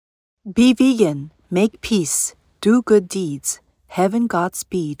Be vegan, make peace, do good deeds, heaven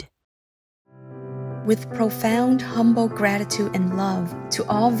Godspeed. With profound, humble gratitude and love to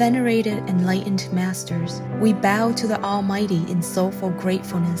all venerated enlightened masters, we bow to the Almighty in soulful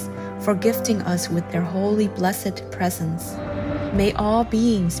gratefulness for gifting us with their holy blessed presence. May all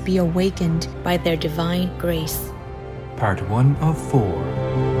beings be awakened by their divine grace. Part 1 of 4.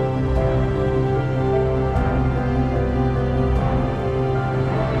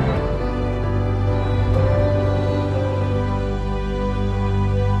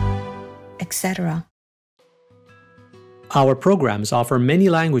 Etc. Our programs offer many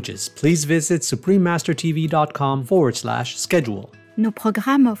languages. Please visit suprememastertv.com/schedule. Nos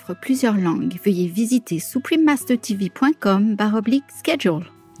programmes offrent plusieurs langues. Veuillez visiter suprememastertv.com/schedule.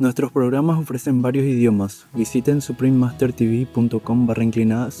 Nuestros programas ofrecen varios idiomas. Visiten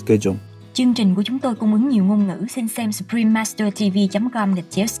suprememastertv.com/schedule. Chương trình của chúng tôi cung ứng nhiều ngôn ngữ. Xin xem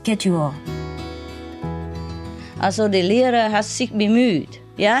suprememastertv.com/schedule. Also der Lehrer hat sich bemüht,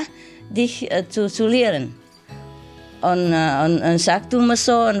 ja, dich zu lehren. Und sagt, du musst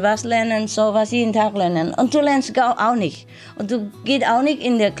so und was lernen, so was jeden Tag lernen. Und du lernst auch nicht. Und du gehst auch nicht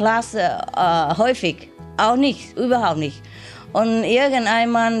in der Klasse häufig. Auch nicht, überhaupt nicht. Und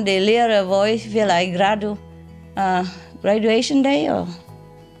irgendeinmal der Lehrer wollte vielleicht Graduation Day oder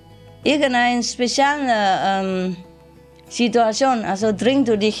irgendeine spezielle Situation, also dringst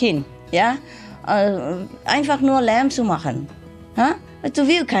du dich hin, ja? Einfach nur Lärm zu machen. Ha? Du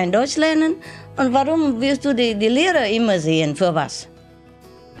willst kein Deutsch lernen und warum willst du die Lehrer immer sehen, für was?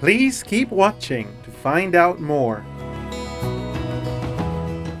 Please keep watching to find out more.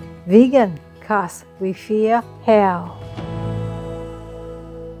 Vegan, 'cause we fear hell.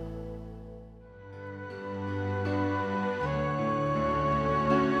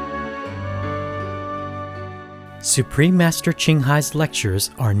 Supreme Master Ching Hai's lectures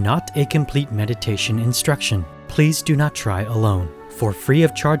are not a complete meditation instruction. Please do not try alone. For free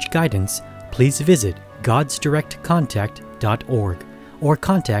of charge guidance, please visit godsdirectcontact.org or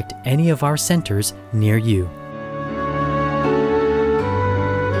contact any of our centers near you.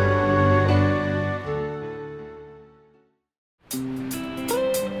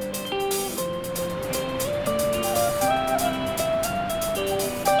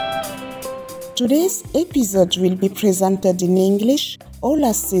 Today's episode will be presented in English,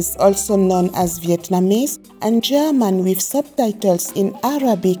 Aulacese, also known as Vietnamese, and German with subtitles in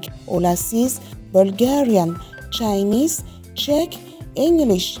Arabic, Aulacese, Bulgarian, Chinese, Czech,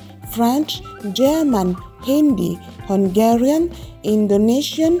 English, French, German, Hindi, Hungarian,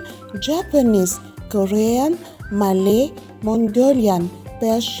 Indonesian, Japanese, Korean, Malay, Mongolian,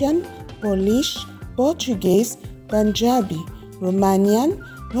 Persian, Polish, Portuguese, Punjabi, Romanian,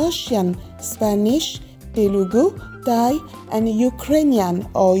 Russian, Spanish, Telugu, Thai, and Ukrainian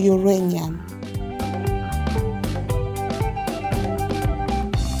or Uranian.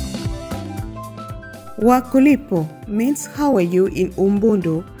 Wakulipo means how are you in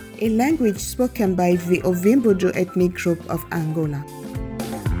Umbundo, a language spoken by the Ovimbudu ethnic group of Angola.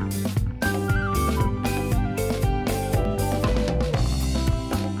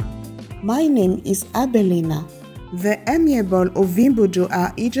 My name is Abelina. The amiable Ovimbudu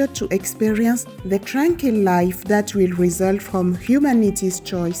are eager to experience the tranquil life that will result from humanity's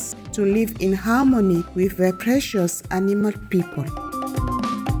choice to live in harmony with their precious animal people.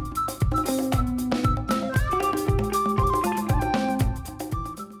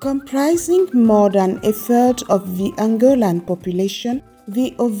 Comprising more than a third of the Angolan population,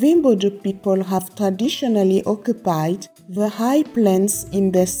 the Ovimbudu people have traditionally occupied the high plains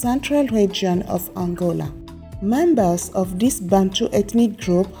in the central region of Angola. Members of this Bantu ethnic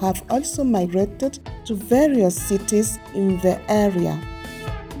group have also migrated to various cities in the area.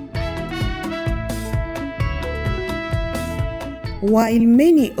 While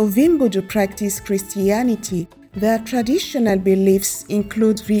many Ovimbudu practice Christianity, their traditional beliefs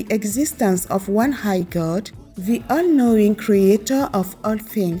include the existence of one high God, the all-knowing creator of all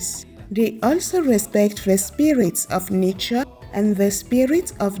things. They also respect the spirits of nature and the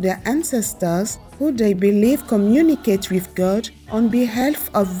spirits of their ancestors who they believe communicate with God on behalf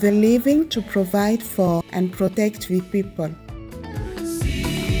of the living to provide for and protect the people.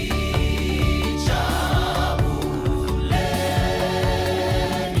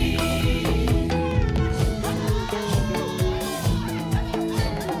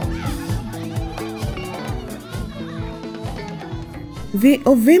 The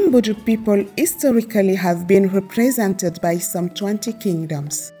Ovimbudu people historically have been represented by some 20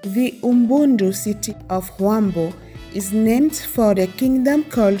 kingdoms. The Umbundu city of Huambo is named for the kingdom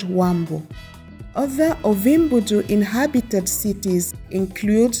called Huambo. Other Ovimbudu inhabited cities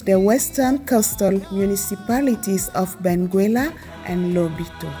include the western coastal municipalities of Benguela and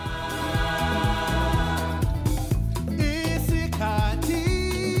Lobito.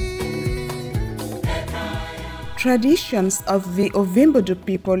 Traditions of the Ovimbudu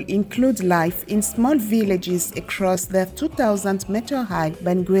people include life in small villages across the 2,000-meter-high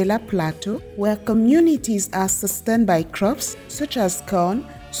Benguela Plateau, where communities are sustained by crops such as corn,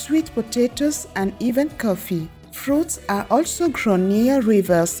 sweet potatoes, and even coffee. Fruits are also grown near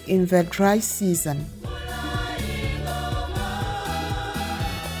rivers in the dry season.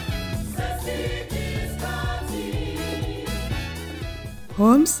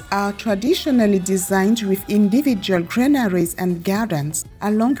 Homes are traditionally designed with individual granaries and gardens,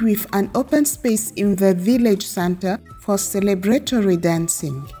 along with an open space in the village center for celebratory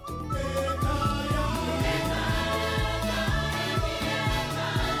dancing.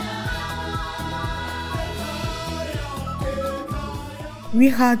 We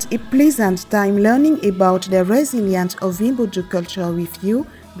had a pleasant time learning about the resilient Ovimbudu culture with you,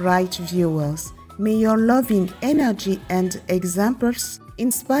 bright viewers. May your loving energy and examples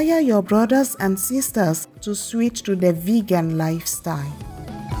inspire your brothers and sisters to switch to the vegan lifestyle.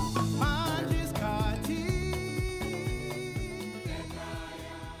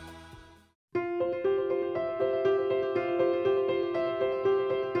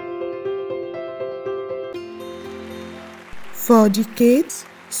 For decades,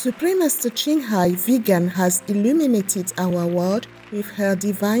 Supreme Master Ching Hai Vegan has illuminated our world with her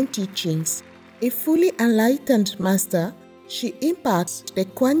divine teachings. A fully enlightened master, she imparts the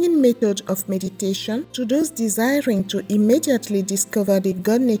Kuan Yin method of meditation to those desiring to immediately discover the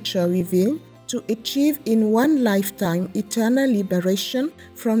God nature within to achieve in one lifetime eternal liberation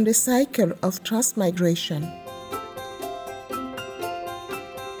from the cycle of transmigration.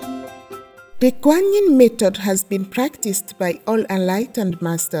 The Kuan Yin method has been practiced by all enlightened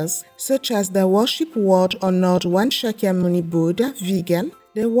masters, such as the worship world honored One Shakyamuni Buddha, vegan,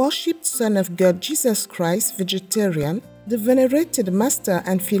 the worshipped Son of God Jesus Christ, vegetarian, the venerated Master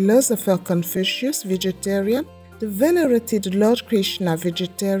and Philosopher Confucius, vegetarian, the venerated Lord Krishna,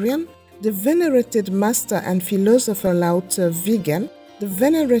 vegetarian, the venerated Master and Philosopher Lao Tzu, vegan, the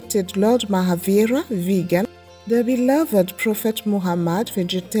venerated Lord Mahavira, vegan, the beloved Prophet Muhammad,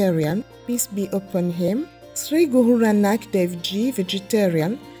 vegetarian, peace be upon him, Sri Guru Nanak Dev Ji,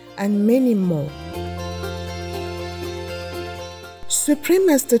 vegetarian, and many more. Supreme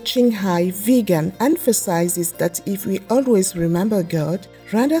Master Ching Hai Vegan emphasizes that if we always remember God,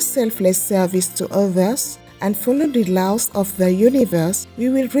 render selfless service to others, and follow the laws of the universe, we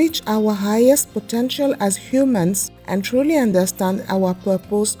will reach our highest potential as humans and truly understand our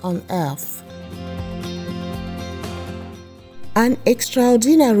purpose on earth. An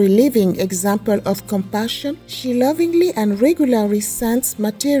extraordinary living example of compassion, she lovingly and regularly sends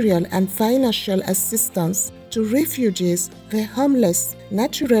material and financial assistance to refugees, the homeless,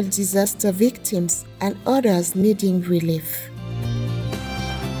 natural disaster victims, and others needing relief.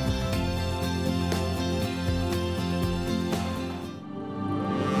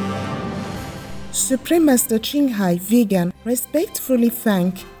 Supreme Master Ching Hai Vegan respectfully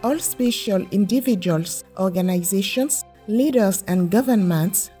thank all special individuals, organizations, leaders, and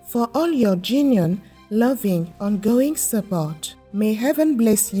governments for all your genuine, loving, ongoing support. May heaven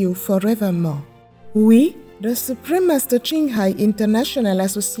bless you forevermore. We, the Supreme Master Ching Hai International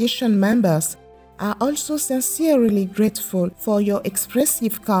Association members, are also sincerely grateful for your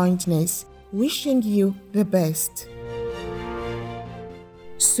expressive kindness, wishing you the best.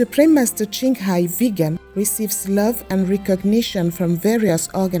 Supreme Master Ching Hai Vegan receives love and recognition from various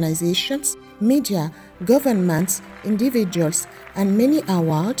organizations, media, governments, individuals, and many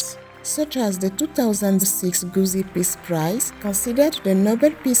awards, such as the 2006 Guzi Peace Prize, considered the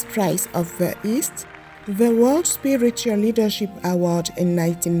Nobel Peace Prize of the East, the World Spiritual Leadership Award in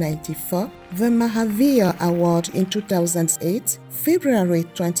 1994, the Mahavir Award in 2008, February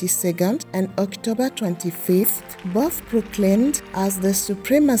 22nd and October 25th, both proclaimed as the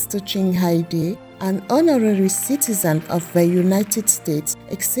Supreme Master Ching Hai Day, an honorary citizen of the United States,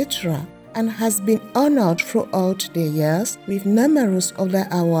 etc., and has been honored throughout the years with numerous other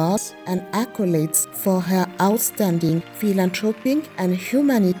awards and accolades for her outstanding philanthropic and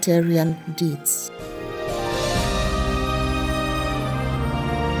humanitarian deeds.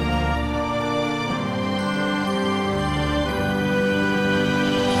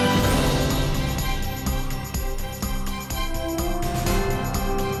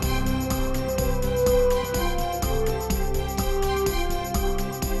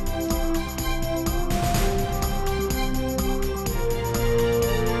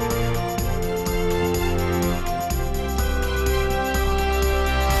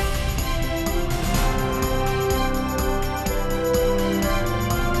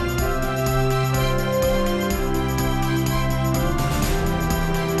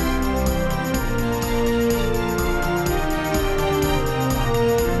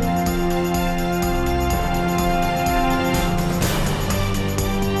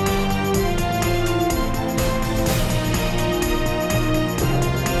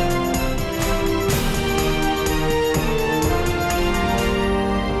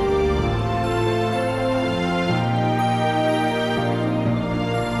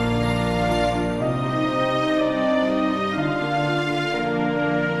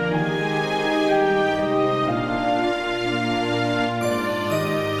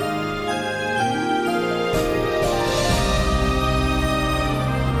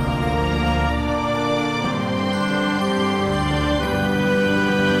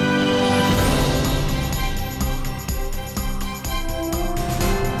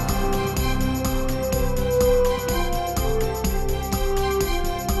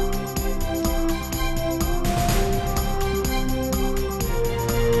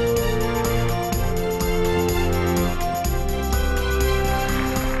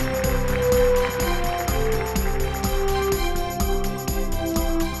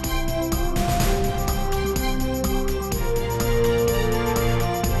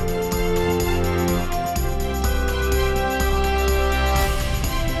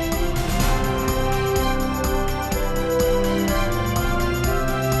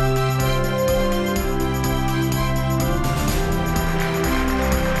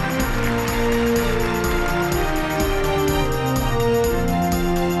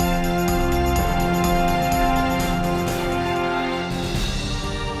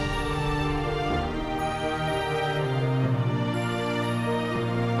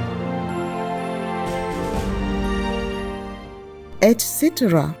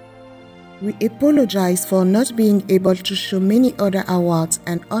 etc. We apologize for not being able to show many other awards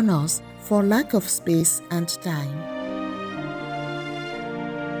and honors for lack of space and time.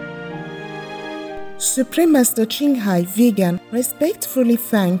 Supreme Master Ching Hai Vegan respectfully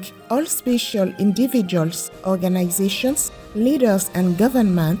thank all special individuals, organizations, leaders and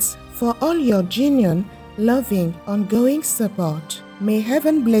governments for all your genuine, loving, ongoing support. May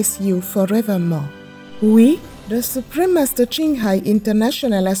heaven bless you forevermore. We, the Supreme Master Ching Hai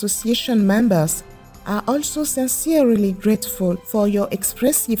International Association members, are also sincerely grateful for your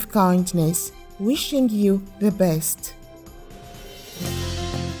expressive kindness, wishing you the best.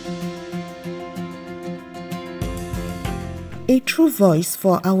 A true voice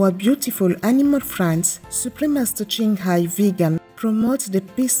for our beautiful animal friends, Supreme Master Ching Hai Vegan promotes the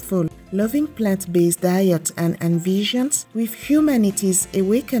peaceful, loving plant-based diet and envisions with humanity's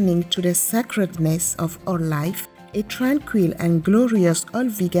awakening to the sacredness of all life, a tranquil and glorious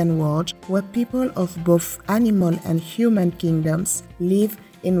all-vegan world where people of both animal and human kingdoms live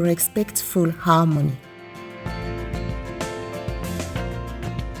in respectful harmony.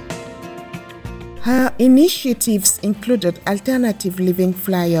 Her initiatives included alternative living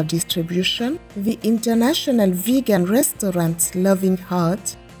flyer distribution, the International Vegan Restaurants Loving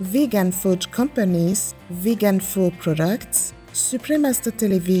Heart, vegan food companies, vegan food products, Supreme Master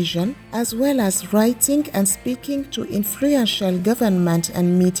Television, as well as writing and speaking to influential government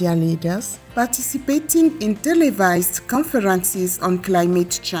and media leaders, participating in televised conferences on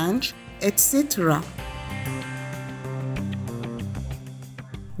climate change, etc.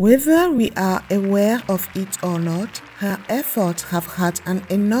 Whether we are aware of it or not, her efforts have had an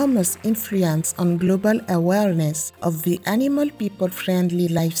enormous influence on global awareness of the animal people-friendly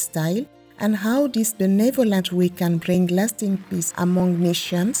lifestyle and how this benevolent way can bring lasting peace among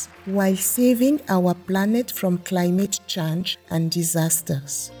nations while saving our planet from climate change and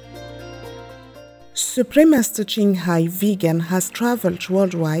disasters. Supreme Master Ching Hai Vegan has traveled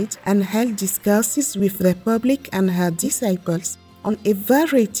worldwide and held discourses with the public and her disciples on a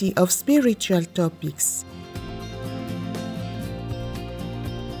variety of spiritual topics.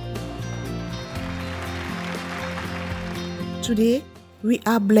 Today, we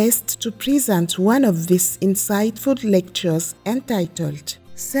are blessed to present one of these insightful lectures entitled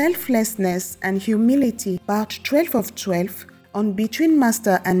Selflessness and Humility, Part 12 of 12, on Between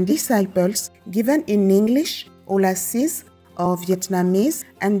Master and Disciples, given in English, Aulacese, or Vietnamese,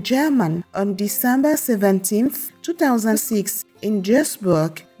 and German on December 17, 2006 in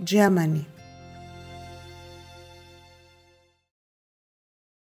Duisburg, Germany.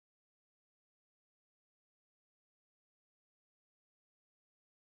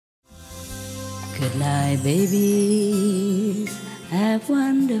 Good night, babies. Have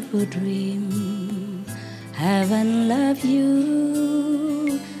wonderful dreams. Heaven love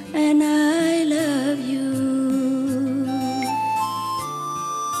you, and I love you.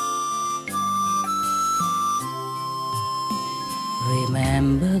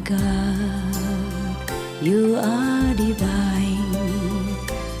 Remember, God, you are divine.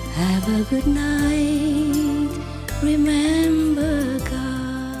 Have a good night. Remember, God.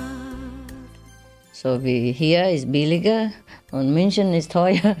 So hier ist billiger und München ist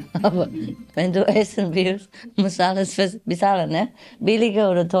teuer, aber wenn du essen willst, musst du alles bezahlen, ne? Billiger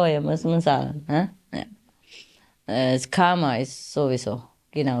oder teuer muss man zahlen, ne? Ja. Das Karma ist sowieso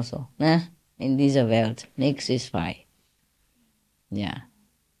genauso, ne? In dieser Welt, nichts ist frei. Ja.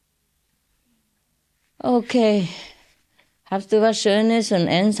 Okay. Hast du was Schönes und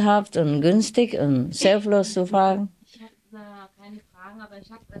ernsthaft und günstig und selbstlos zu fragen? Ich habe keine Fragen, aber ich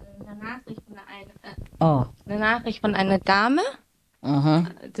habe eine Nachricht von eine Nachricht von einer Dame. Aha.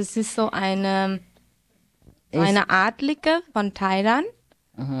 Das ist so eine Adlige von Thailand.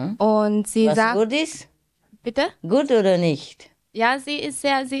 Aha. Und sie was sagt... gut ist? Bitte? Gut oder nicht? Ja, sie ist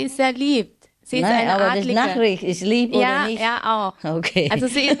sehr lieb. Sie ist Nein, eine aber Adlige. das Nachricht ist lieb oder nicht? Ja, auch. Okay. Also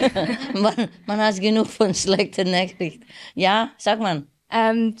sie man hat genug von schlechten Nachrichten. Ja, sag mal.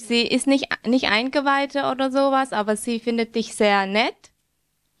 Sie ist nicht Eingeweihte oder sowas, aber sie findet dich sehr nett.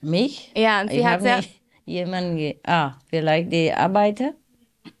 Mich? Ja, und sie hat sehr... jemanden... vielleicht die Arbeiter?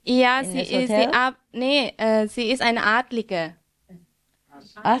 Ja, sie ist eine Adlige.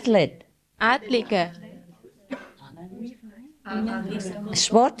 Athlet? Adlige.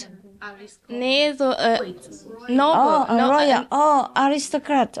 Sport? Nee, so noble.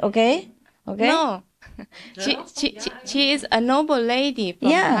 Aristocrat, okay? No. She is a noble lady from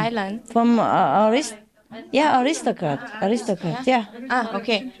Thailand. From aristocrat, yeah. Ah,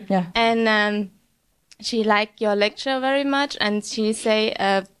 okay. Yeah. And she liked your lecture very much, and she say,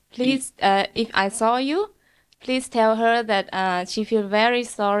 please, if I saw you, please tell her that she feels very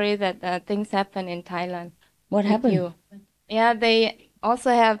sorry that things happen in Thailand. What happened? You. Yeah, they also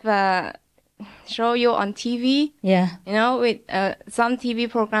have show you on TV. Yeah. You know, with some TV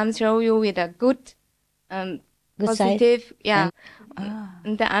programs show you with a good positive. Side. Ja.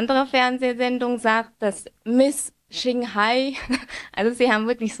 Und der andere Fernsehsendung sagt, dass Miss Xinghai, also sie haben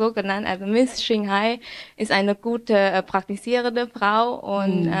wirklich so genannt, also Miss Xinghai ist eine gute praktizierende Frau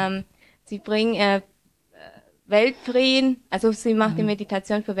und sie bringt Weltfrieden, also sie macht die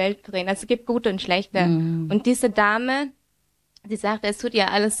Meditation für Weltfrieden. Also es gibt gute und schlechte. Und diese Dame, die sagt, es tut ihr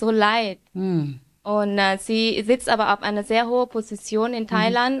alles so leid. Und sie sitzt aber auf einer sehr hohen Position in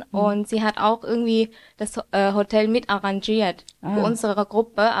Thailand und sie hat auch irgendwie das Hotel mit arrangiert für unsere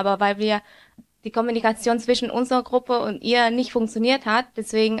Gruppe, aber weil die Kommunikation zwischen unserer Gruppe und ihr nicht funktioniert hat,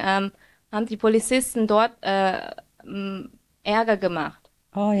 deswegen haben die Polizisten dort Ärger gemacht.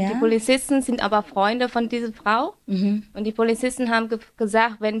 Oh, ja? Die Polizisten sind aber Freunde von dieser Frau und die Polizisten haben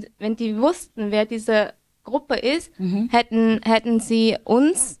gesagt, wenn die wussten, wer diese Gruppe ist, hätten sie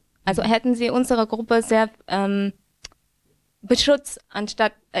unsere Gruppe sehr beschützt,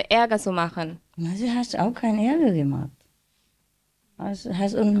 anstatt Ärger zu machen. Also hast auch keinen Ärger gemacht. Also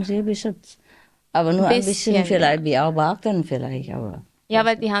hast uns sehr beschützt. Aber nur ein bisschen vielleicht, wie auch warten vielleicht. Aber ja,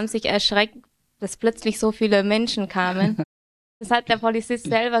 weil die haben sich erschreckt, dass plötzlich so viele Menschen kamen. Das hat der Polizist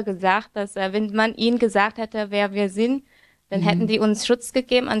selber gesagt, dass wenn man ihnen gesagt hätte, wer wir sind, dann hätten die uns Schutz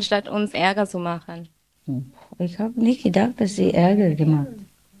gegeben, anstatt uns Ärger zu machen. Ich habe nicht gedacht, dass sie Ärger gemacht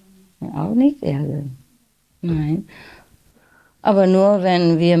haben. Auch nicht Ärger. Nein. Aber nur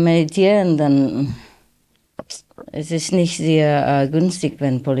wenn wir meditieren, dann es ist nicht sehr günstig,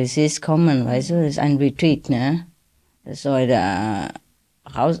 wenn Polizisten kommen, weißt du, das ist ein Retreat, ne? Das soll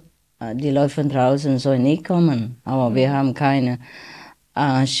die Leute von draußen sollen nicht kommen, aber wir haben keinen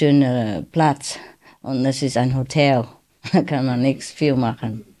schönen Platz und es ist ein Hotel, da kann man nichts viel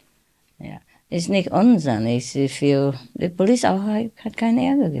machen. Ja. Ist nicht unser, ist viel. Die Polizei auch hat keinen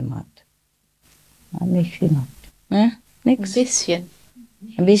Ärger gemacht. Hat nicht gemacht. Ne? Nix. Ein bisschen.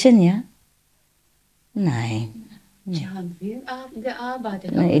 Ein bisschen, ja? Nein. Sie haben viel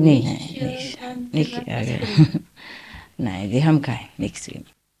gearbeitet. Nein, nicht Ärger. Nein, die haben nichts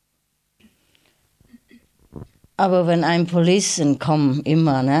gemacht. Aber wenn ein Polizisten kommt,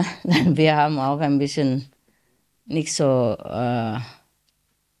 immer, ne, dann wir haben auch ein bisschen nicht so,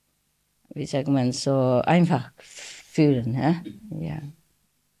 wie sagt man, so einfach fühlen, ne? Ja.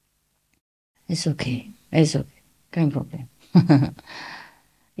 Ist okay, kein Problem.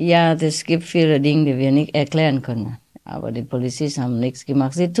 Ja, es gibt viele Dinge, die wir nicht erklären können. Aber die Polizisten haben nichts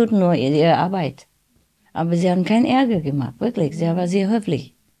gemacht. Sie tun nur ihre Arbeit. Aber sie haben keinen Ärger gemacht, wirklich. Sie waren sehr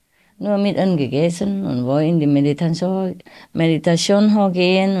höflich. Nur mit ihnen gegessen und wollen in die Meditation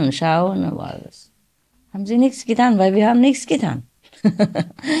gehen und schauen und alles. Haben sie nichts getan, weil wir haben nichts getan.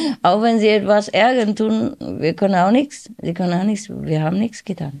 Auch wenn sie etwas ärgern tun, wir können auch nichts. Sie können auch nichts. Wir haben nichts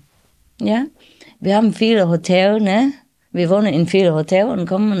getan. Ja, wir haben viele Hotels, ne? Wir wohnen in vielen Hotels und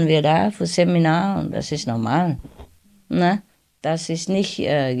kommen wir da für Seminar und das ist normal. Ne? Das ist nicht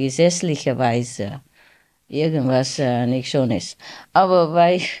gesetzlicherweise irgendwas nicht schon ist. Aber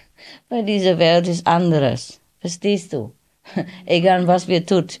bei dieser Welt ist anderes. Verstehst du? Egal was wir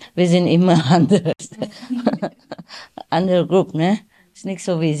tun, wir sind immer anders. Andere Gruppe, ne? Ist nicht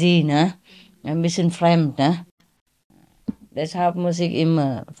so wie sie, ne? Ein bisschen fremd, ne? Deshalb muss ich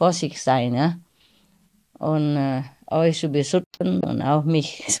immer vorsichtig sein, ne? Und euch zu beschützen und auch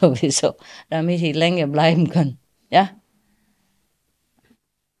mich sowieso, damit ich länger bleiben kann. Ja?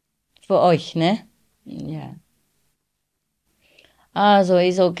 Für euch, ne? Ja. Also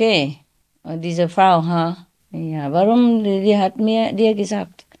ist okay. Und diese Frau, ja, warum? Die hat dir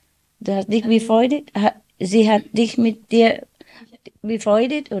gesagt, du hast dich befreundet? Sie hat dich mit dir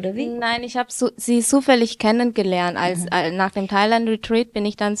befreundet oder wie? Nein, ich habe sie zufällig kennengelernt. Nach dem Thailand-Retreat bin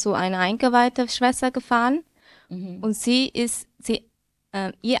ich dann zu einer eingeweihten Schwester gefahren. Und ihr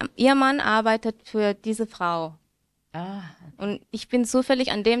Mann arbeitet für diese Frau. Und ich bin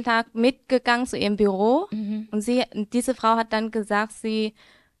zufällig an dem Tag mitgegangen zu ihrem Büro. Und diese Frau hat dann gesagt, sie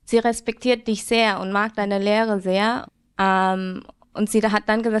respektiert dich sehr und mag deine Lehre sehr. Und sie hat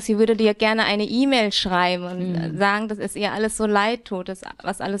dann gesagt, sie würde dir gerne eine E-Mail schreiben und sagen, dass es ihr alles so leid tut,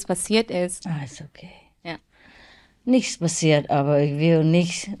 was alles passiert ist. Ist okay. Ja. Nichts passiert, aber ich will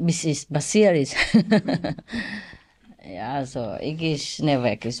nicht, bis es passiert ist. Ja, also ich gehe schnell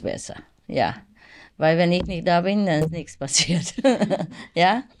weg, ist besser. Ja, weil wenn ich nicht da bin, dann ist nichts passiert.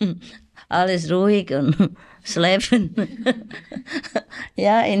 Ja, alles ruhig und schläfen.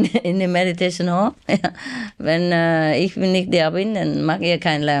 Ja, in der Meditation auch. Ja. Wenn ich nicht da bin, dann mache ich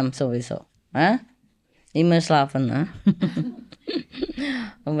keinen Lärm sowieso. Ja? Immer schlafen, ne?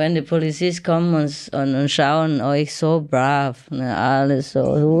 Und wenn die Polizisten kommen und schauen euch so brav, ne, alles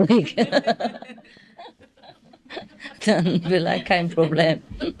so ruhig, dann vielleicht kein Problem.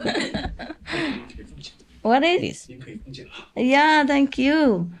 What is it? Yeah, thank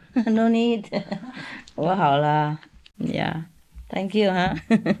you. No need. Wow, yeah. Thank you, ha.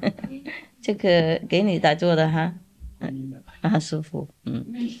 这个给你打做的哈，舒服。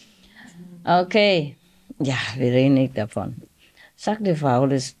Okay. Ja, wir reden nicht davon. Sagt die Frau,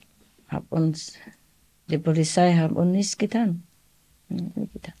 die Polizei hat uns nichts getan.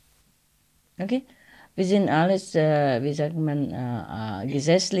 Okay? Wir sind alles, wie sagt man,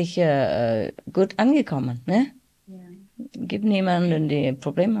 gesetzlich gut angekommen. Ne? Ja. Gibt niemanden, der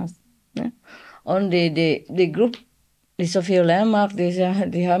Probleme hat. Ne? Und die Gruppe, die so viel Lärm macht,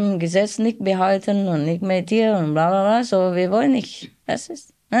 die haben Gesetz nicht behalten und nicht meditieren und bla bla bla. So, wir wollen nicht. Das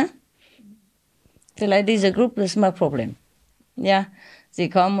ist, ne? Vielleicht diese Gruppe ist mein Problem. Ja, sie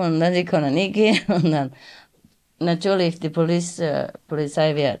kommen und dann sie können nicht gehen und dann natürlich die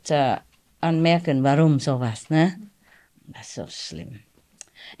Polizei wird anmerken, warum sowas, ne? Das ist so schlimm.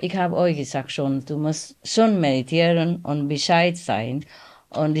 Ich habe euch gesagt schon, du musst schon meditieren und Bescheid sein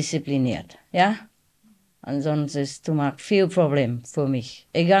und diszipliniert, ja? Ansonsten du machst viel Problem für mich.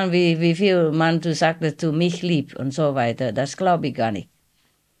 Egal wie viel man du sagst, dass du mich liebst und so weiter, das glaube ich gar nicht.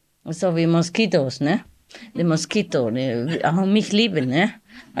 So wie Moskitos, ne? Die Moskito, die auch mich lieben, ne?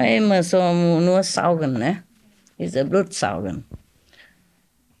 Immer so nur saugen, ne? Diese Blutsaugen.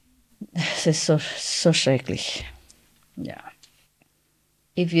 Das ist so schrecklich. Ja.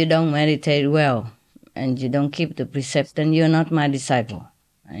 If you don't meditate well and you don't keep the precepts, then you're not my disciple.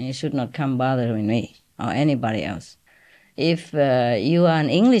 And you should not come bothering me or anybody else. If you are an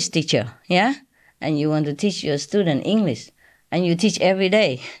English teacher, yeah? And you want to teach your student English, and you teach every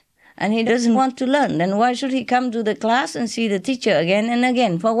day, and he doesn't want to learn, then why should he come to the class and see the teacher again and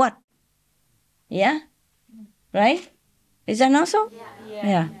again? For what? Yeah? Right? Is that not so?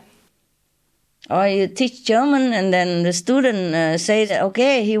 Yeah. Or you teach German and then the student says,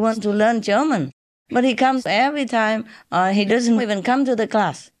 okay, he wants to learn German. But he comes every time, he doesn't even come to the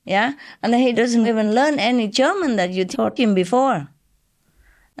class, yeah? And he doesn't even learn any German that you taught him before.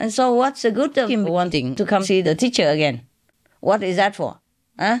 And so what's the good of him wanting to come see the teacher again? What is that for?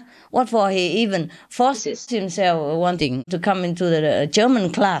 Huh? What for he even forces himself wanting to come into the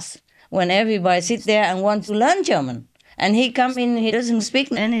German class when everybody sits there and wants to learn German? And he comes in, he doesn't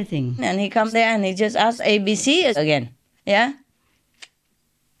speak anything. And he comes there and he just asks ABC again, yeah?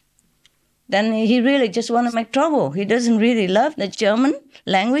 Then he really just want to make trouble. He doesn't really love the German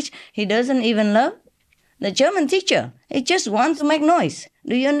language. He doesn't even love the German teacher. He just wants to make noise.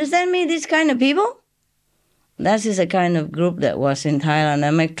 Do you understand me, these kind of people? That is a kind of group that was in Thailand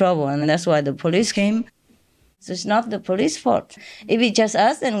and make trouble, and that's why the police came. So it's not the police fault. If we just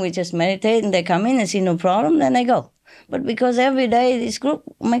ask and we just meditate and they come in and see no problem, then they go. But because every day this group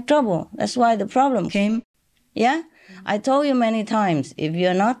make trouble, that's why the problem came. Yeah? I told you many times, if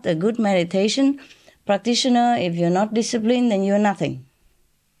you're not a good meditation practitioner, if you're not disciplined, then you're nothing.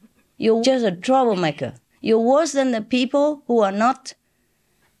 You're just a troublemaker. You're worse than the people who are not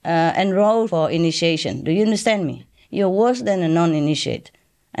enrolled for initiation. Do you understand me? You're worse than a non-initiate.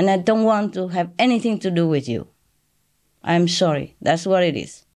 And I don't want to have anything to do with you. I'm sorry. That's what it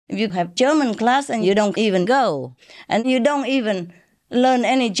is. If you have German class and you don't even go, and you don't even learn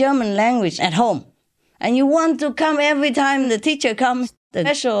any German language at home, and you want to come every time the teacher comes, the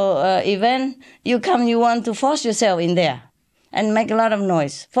special event, you come, you want to force yourself in there and make a lot of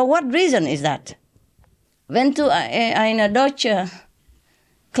noise. For what reason is that? Wenn du eine deutsche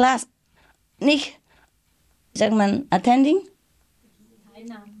Class nicht, sagt man, attending?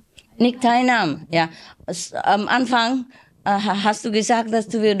 Nicht teilnahmen, ja. Am Anfang hast du gesagt, dass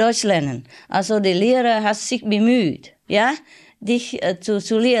du Deutsch lernen. Also der Lehrer hat sich bemüht, ja, dich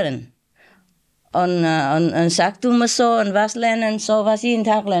zu lehren. Und sagt, du musst so und was lernen, so was jeden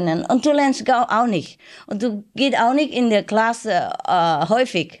Tag lernen. Und du lernst auch nicht. Und du gehst auch nicht in der Klasse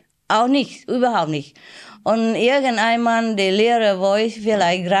häufig. Auch nicht, überhaupt nicht. Und irgendeinmal, der Lehrer wollte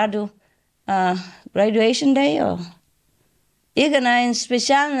vielleicht Graduation Day oder irgendeine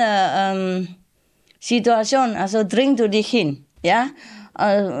spezielle Situation, also dringst du dich hin, ja?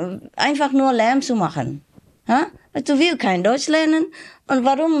 Einfach nur Lärm zu machen. Ja? Du willst kein Deutsch lernen und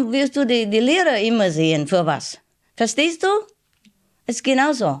warum willst du die Lehrer immer sehen, für was? Verstehst du? Es ist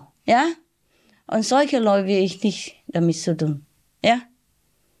genauso, ja? Und solche Leute will ich nicht damit zu tun, ja?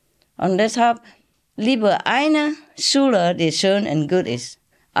 Und deshalb lieber eine Schule, die schön und gut ist,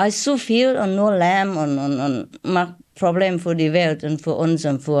 als zu viel und nur Lärm und macht Probleme für die Welt und für uns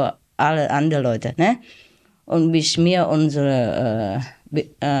und für alle anderen Leute. Ne? Und bis mir unsere,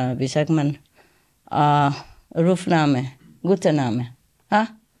 wie sagt man, Rufname, guter Name. Ha?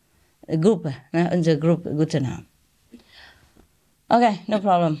 Gruppe, ne? Unsere Gruppe, guter Name. Okay, no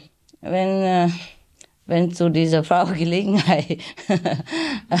problem. Wenn zu dieser Frau Gelegenheit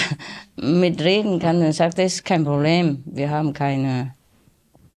mitreden kann, dann sagt er, das ist kein Problem. Wir haben kein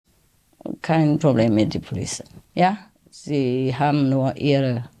Problem mit der Polizei. Ja? Sie haben nur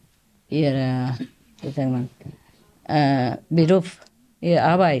ihre wie sagt man, Beruf, ihre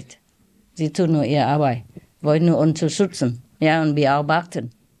Arbeit. Sie tun nur ihre Arbeit. Wollen nur uns zu schützen, ja, und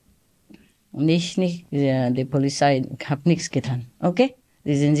beobachten. Nicht, die Polizei hat nichts getan. Okay?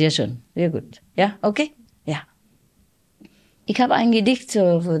 Sie sind sehr schön, sehr gut. Ja, okay? Ja. Ich habe ein Gedicht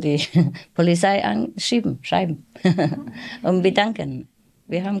für die Polizei schreiben und bedanken.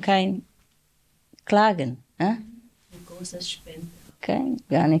 Wir haben kein Klagen. Eine große Spende.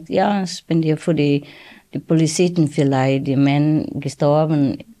 Gar nicht. Ja, Spende für die Polizisten vielleicht, die Männer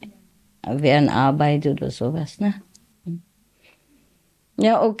gestorben während Arbeit oder sowas. Ne?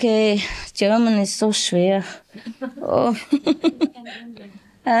 Ja, okay. German ist so schwer. Oh.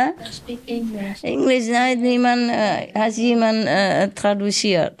 Speak English. Englisch hat jemand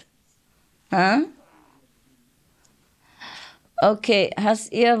traduziert. Okay,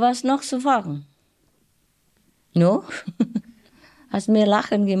 hast ihr was noch zu fragen? No? Hast mir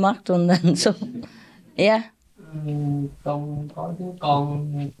Lachen gemacht und dann so. Ja. Con có đứa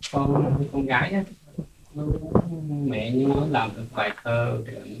con gái á, nó mẹ nó làm được bài thơ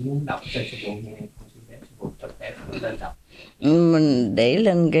thì muốn đọc cho sư phụ nghe, sư phụ cho phép lên đọc. Mình để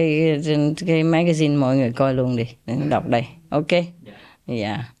lên cái magazine mọi người coi luôn đi, đọc đây, ok?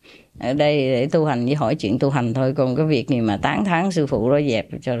 Dạ. Ở đây để tu hành với hỏi chuyện tu hành thôi, còn cái việc gì mà tán thán sư phụ đó dẹp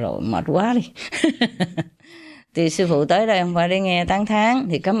cho rồi, mệt quá đi. Thì sư phụ tới đây không phải để nghe tán thán,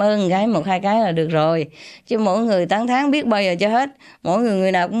 thì cảm ơn cái 1-2 cái là được rồi. Chứ mỗi người tán thán biết bao giờ cho hết. Mỗi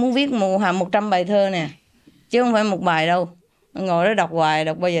người nào cũng muốn viết 100 bài thơ nè, chứ không phải một bài đâu. Ngồi đó đọc hoài,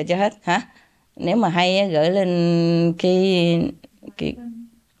 đọc bao giờ cho hết hả? Nếu mà hay gửi lên cái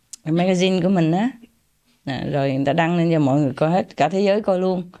magazine của mình á, rồi người ta đăng lên cho mọi người coi hết, cả thế giới coi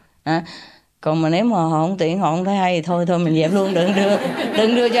luôn. Còn mà nếu mà họ không tiện, họ không thấy hay thì thôi mình dẹp luôn,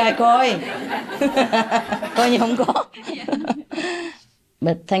 đừng đưa cho ai coi. Coi như không có.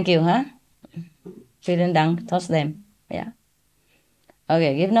 But thank you, huh? Vielen Dank, trotzdem. Ja.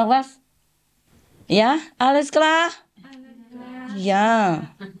 Okay, gibt noch was? Ja, alles klar? Ja.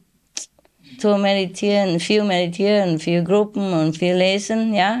 Viel meditieren, viel Gruppen und viel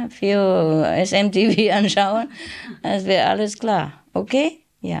lesen, ja, viel SMTV anschauen. Das wäre alles klar, okay?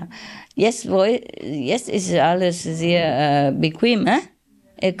 Ja. Jetzt ist alles sehr bequem, eh?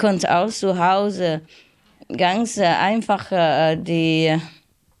 Ihr könnt auch zu Hause ganz einfach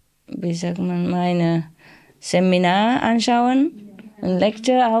meine Seminar anschauen, ein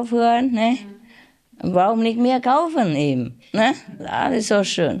Lecture aufhören, ne? Warum nicht mehr kaufen eben, ne? Alles so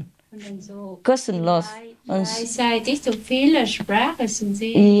schön. Kostenlos. Gleichzeitig so viele Sprachen sind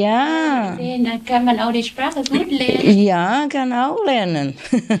sie. Ja. Dann kann man auch die Sprache gut lernen. Ja, kann auch lernen.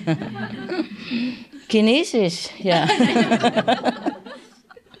 Chinesisch, ja.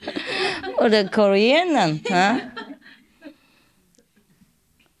 Oder Koreaner.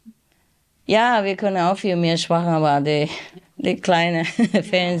 Ja, wir können auch viel mehr Sprachen, aber die kleine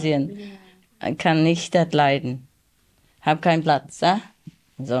Fernsehen kann nicht das leiden. Hab keinen Platz,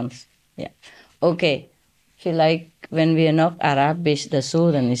 sonst. Ja. Okay, vielleicht, wenn wir noch Arabisch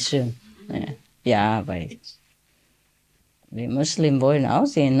dazu, dann ist schön. Ja, weil wir Muslimen wollen auch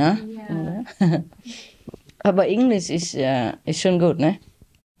sehen, ne? Ja. Aber Englisch ist schon gut, ne?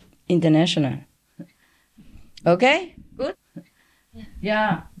 International. Okay? Gut?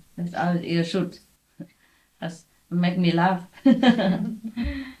 Ja, das ist alles ihr Schutz. Das macht me laugh.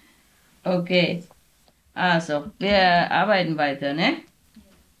 Okay. Also, wir arbeiten weiter, ne?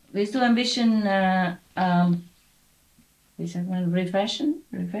 Willst du ein bisschen, wie sagt man, refreshing?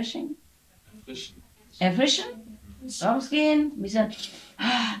 Erfrischen? Rausgehen? Ein bisschen,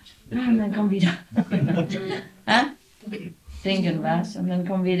 dann komm wieder. Trinken was und dann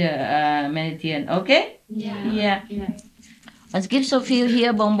komm wieder meditieren, okay? Ja. Ja. Es gibt so viel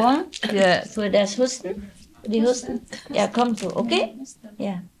hier Bonbon für das Husten. Die Husten. Ja, komm zu, okay?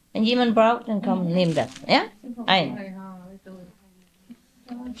 Ja. Wenn jemand braucht, dann komm, nimm das. Ja? Ein.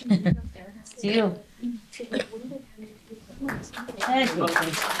 See you.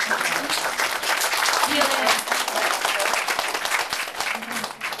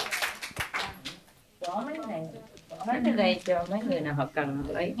 Mấy cái đây cho mấy người nào họ cần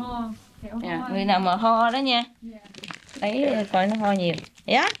lấy. Người nào mà ho đó nha. Ấy coi nó ho nhiều.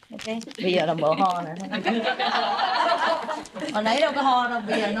 Yeah? Ok. Bây giờ là bộ ho nè. Hồi nãy đâu có ho đâu,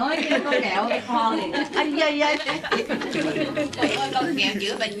 bây giờ nói cái có kẹo cái ho liền. Anh dây. Con kẹo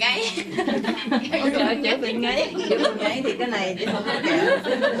chữa bệnh ngáy. Chữa bệnh ngáy. Chữa bệnh ngáy thì cái này chứ không có kẹo.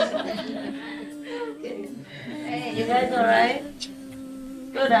 Hey, you guys alright?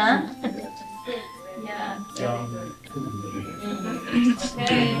 Good, huh? Yeah.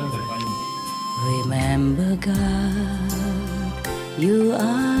 Okay. Remember God, you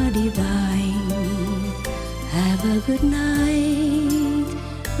are divine. Have a good night.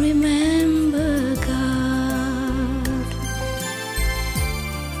 Remember God.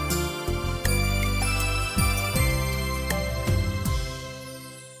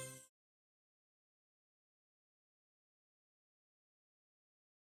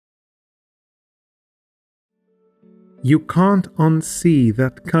 You can't unsee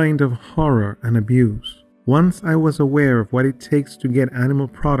that kind of horror and abuse. Once I was aware of what it takes to get animal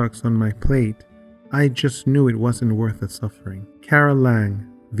products on my plate, I just knew it wasn't worth the suffering. Carol Lang,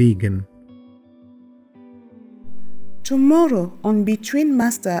 vegan. Tomorrow on Between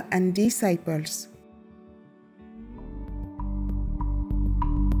Master and Disciples.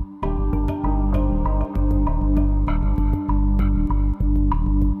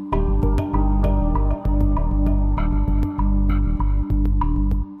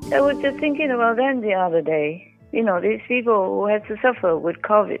 I was just thinking about them the other day. You know, these people who had to suffer with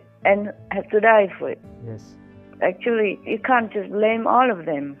COVID and had to die for it. Yes. Actually, you can't just blame all of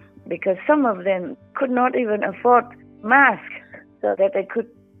them because some of them could not even afford masks so that they could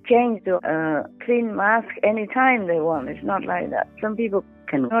change to a clean mask anytime they want. It's not like that. Some people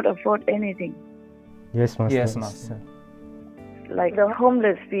cannot afford anything. Yes, Master. Yes, Master. Like the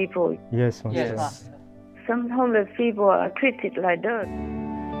homeless people. Yes, Master. Yes, Master. Some homeless people are treated like dirt.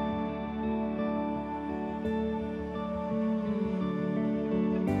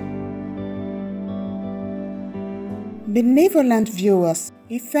 Benevolent viewers,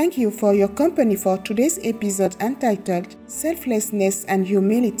 we thank you for your company for today's episode entitled Selflessness and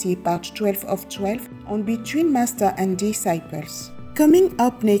Humility Part 12 of 12 on Between Master and Disciples. Coming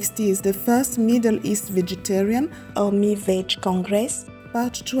up next is the first Middle East Vegetarian or Mi-Veg Congress,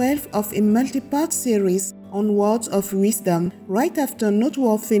 Part 12 of a multi-part series on words of wisdom right after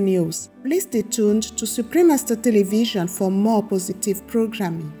noteworthy news. Please stay tuned to Supreme Master Television for more positive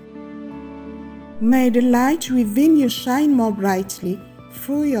programming. May the light within you shine more brightly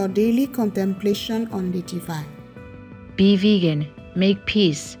through your daily contemplation on the divine. Be vegan, make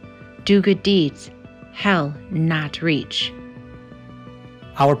peace, do good deeds, hell not reach.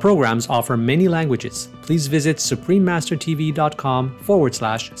 Our programs offer many languages. Please visit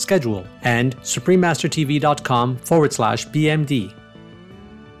suprememastertv.com/schedule and suprememastertv.com/BMD.